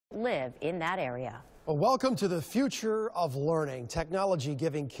live in that area. Well, welcome to the future of learning. Technology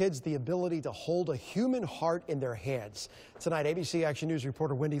giving kids the ability to hold a human heart in their hands. Tonight, ABC Action News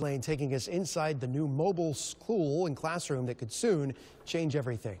reporter Wendy Lane taking us inside the new mobile school and classroom that could soon change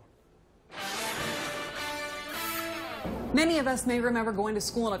everything. Many of us may remember going to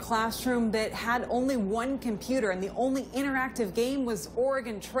school in a classroom that had only one computer and the only interactive game was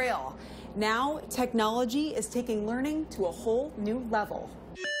Oregon Trail. Now, technology is taking learning to a whole new level.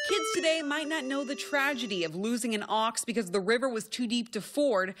 Kids today might not know the tragedy of losing an ox because the river was too deep to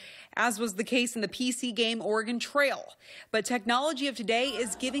ford, as was the case in the PC game Oregon Trail. But technology of today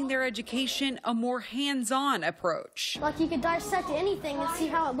is giving their education a more hands-on approach. Like you could dissect anything and see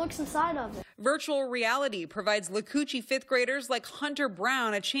how it looks inside of it. Virtual reality provides Lakuchi fifth graders like Hunter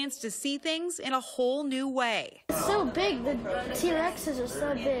Brown a chance to see things in a whole new way. It's so big, the T-Rexes are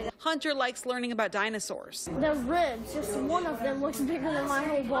so big. Hunter likes learning about dinosaurs. The ribs, just one of them looks bigger than my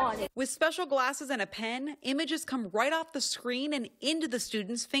whole body. With special glasses and a pen, images come right off the screen and into the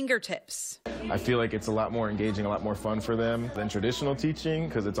students' fingertips. I feel like it's a lot more engaging, a lot more fun for them than traditional teaching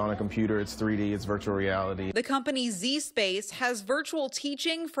because it's on a computer, it's 3D, it's virtual reality. The company Z-Space has virtual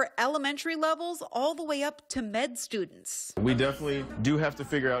teaching for elementary levels all the way up to med students. We definitely do have to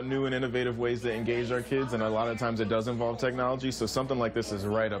figure out new and innovative ways to engage our kids, and a lot of times it does involve technology, so something like this is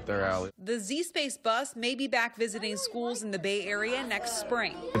right up their alley. The Z-Space bus may be back visiting schools in the Bay Area next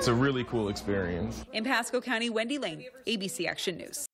spring. It's a really cool experience. In Pasco County, Wendy Lane, ABC Action News.